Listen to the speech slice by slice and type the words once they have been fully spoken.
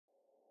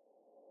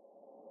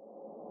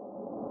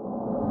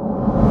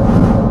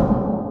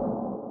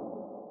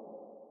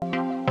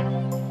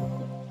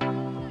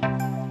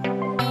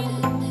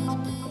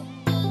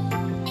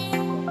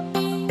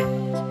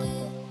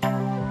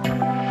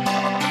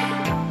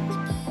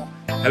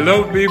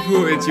Hello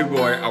people, it's your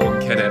boy Awom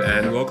Kenneth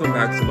and welcome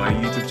back to my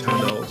YouTube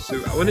channel.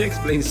 So I want to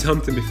explain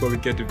something before we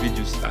get the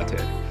video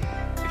started.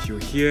 If you're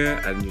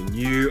here and you're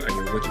new and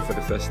you're watching for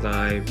the first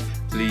time,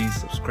 please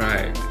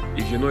subscribe.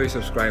 If you're not a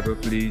subscriber,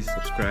 please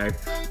subscribe.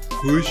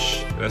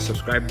 Push the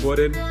subscribe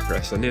button,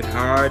 press on it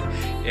hard,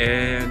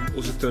 and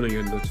also turn on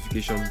your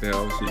notification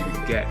bell so you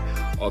can get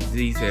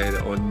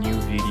updated on new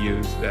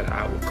videos that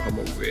I will come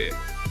up with.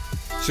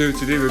 So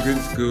today we're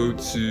going to go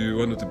to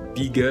one of the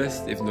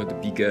biggest, if not the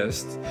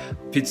biggest,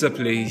 pizza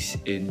place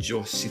in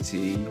Jos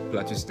City,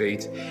 Plateau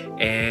State,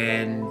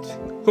 and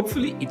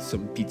hopefully eat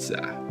some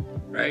pizza,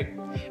 right?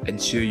 And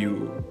show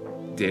you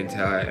the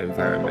entire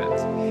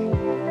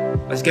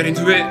environment. Let's get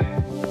into it.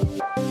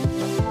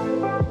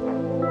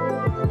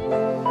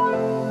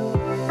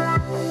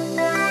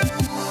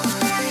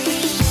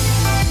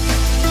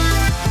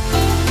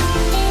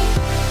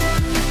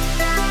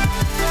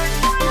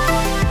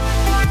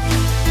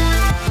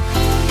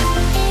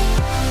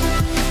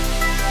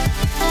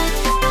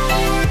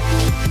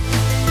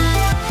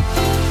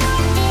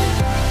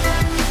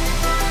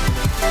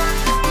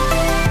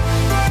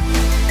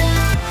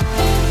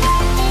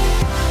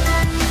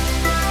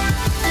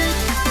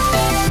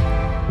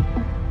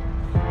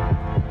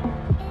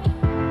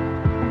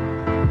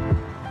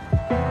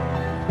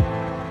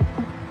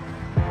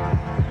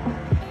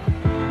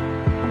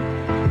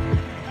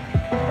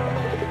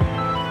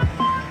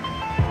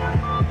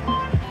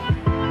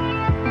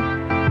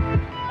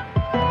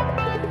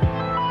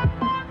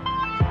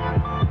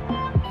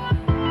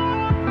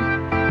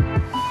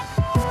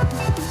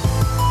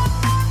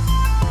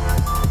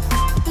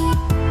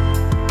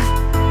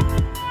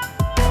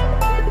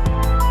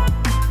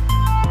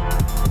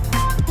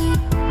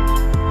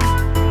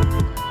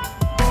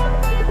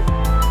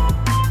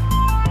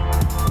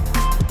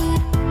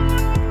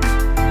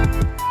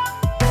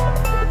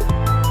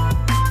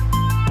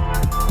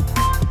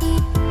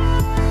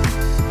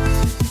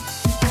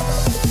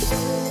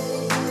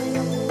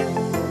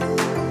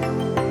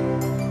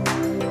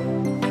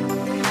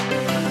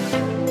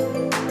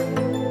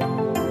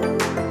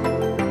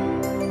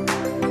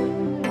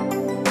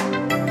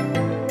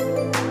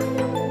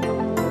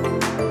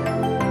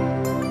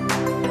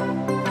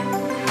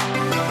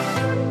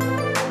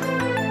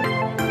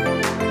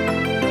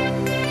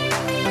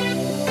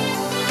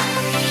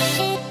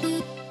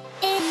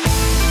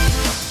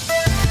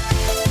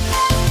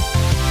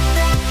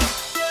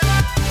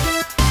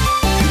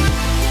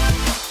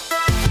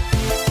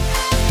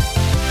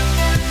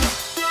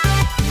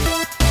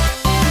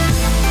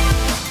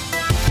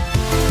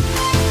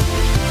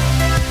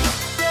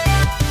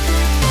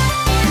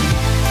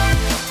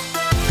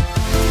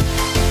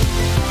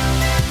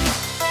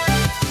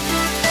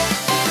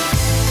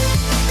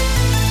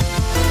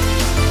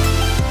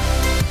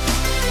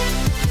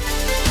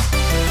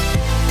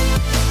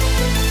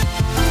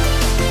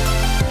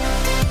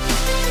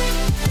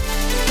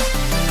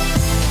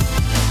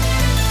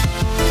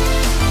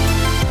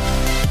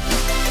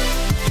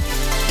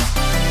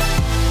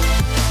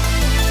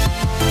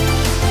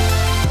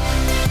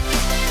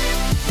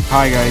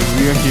 Hi guys,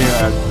 we are here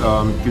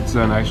at Pizza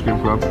and Ice Cream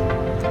Club.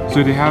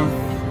 So they have,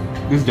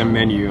 this is the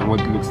menu and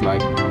what it looks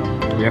like.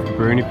 We have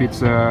pepperoni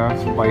pizza,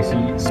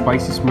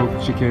 spicy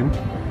smoked chicken,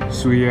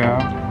 suya,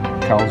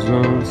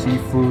 calzone,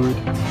 seafood,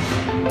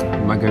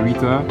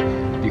 margarita,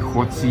 the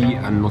hot tea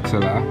and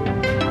Nutella.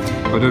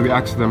 Although we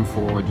asked them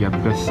for their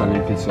best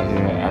selling pizza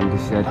here and they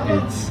said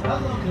it's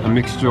a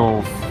mixture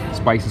of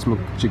spicy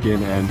smoked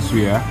chicken and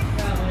suya,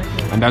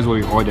 and that's what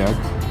we ordered.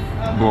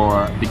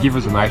 But they give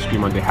us an ice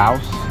cream on the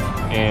house.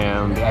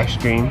 And the ice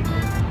cream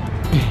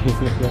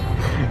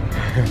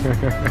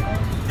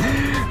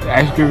the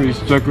ice cream is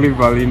chocolate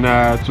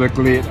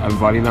and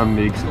vanilla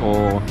mix,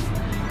 or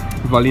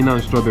vanilla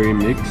and strawberry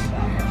mix.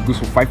 It goes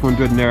for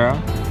 500 naira,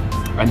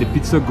 and the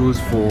pizza goes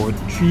for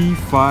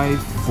 3.5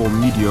 for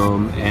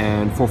medium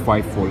and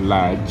 4.5 for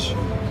large.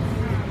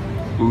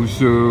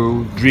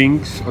 Also,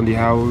 drinks on the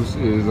house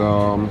is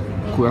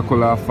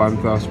Coca-Cola,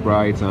 Fanta,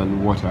 Sprite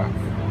and water,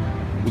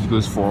 which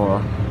goes for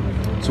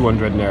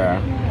 200 naira.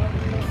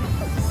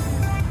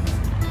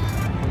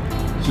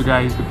 So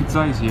guys, the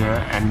pizza is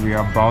here and we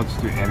are about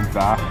to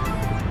enter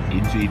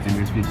into eating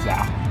this pizza.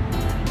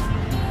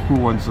 Who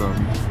wants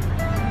some?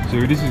 So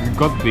this is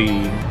got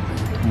the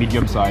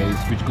medium size,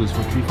 which goes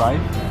for 3.5,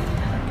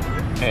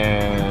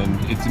 and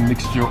it's a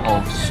mixture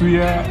of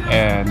suya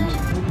and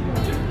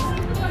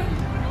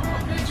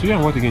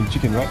what again?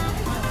 Chicken, right?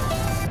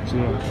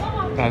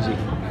 Suya, that's it.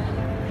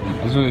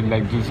 This one is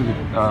like just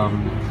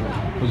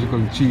what's it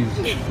called? Cheese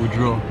with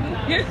raw.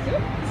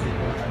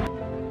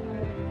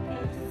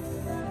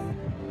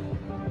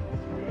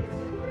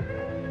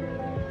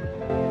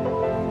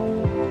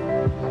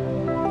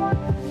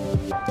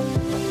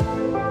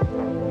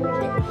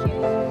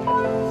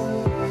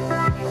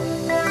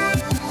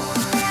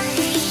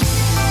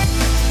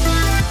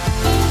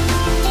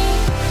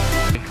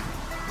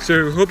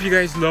 So hope you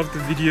guys loved the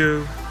video.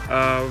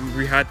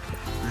 We had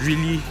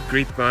really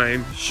great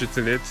time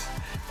shooting it.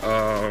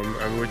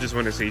 And we just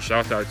want to say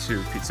shout out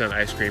to Pizza and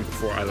Ice Cream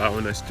for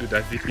allowing us to do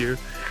that video.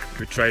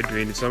 We tried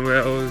doing it somewhere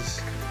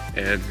else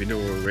and we know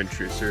what we went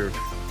through, so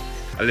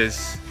at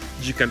least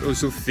you can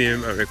also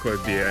film and record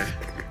there.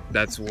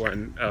 That's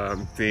one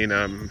thing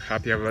I'm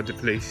happy about the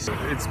place.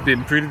 It's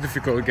been pretty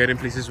difficult getting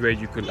places where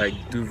you could like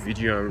do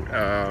video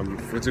and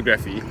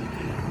photography.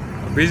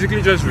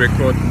 Basically just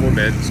record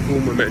moments, cool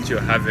moments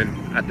you're having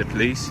at the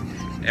place,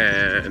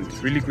 and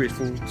really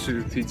grateful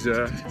to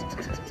Pizza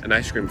and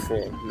Ice Cream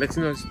for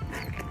letting us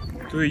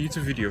do a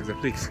YouTube video of the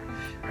place.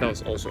 That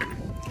was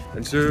awesome.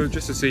 And so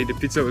just to say, the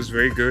pizza was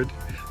very good.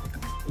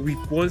 We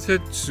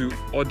wanted to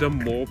order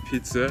more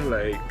pizza,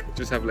 like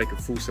just have like a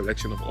full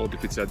selection of all the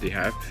pizza they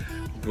have,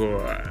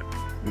 but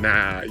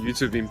nah,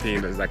 YouTube ain't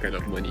paying us that kind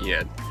of money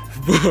yet.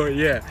 But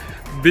yeah,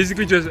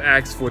 basically just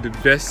asked for the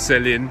best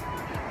selling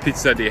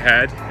pizza they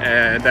had,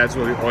 and that's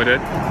what we ordered,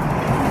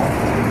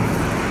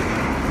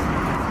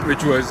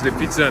 which was the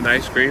pizza and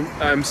ice cream.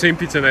 Same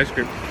pizza and ice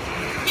cream,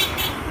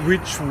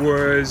 which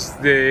was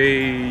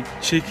the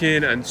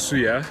chicken and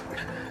suya,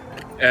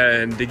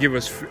 and they gave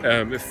us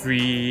a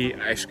free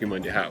ice cream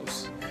on the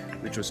house,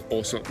 which was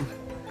awesome.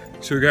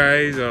 So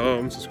guys,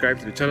 subscribe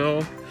to the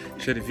channel,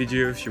 share the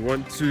video if you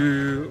want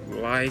to,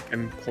 like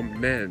and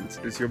comment.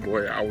 It's your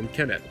boy Awom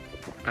Kenneth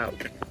out.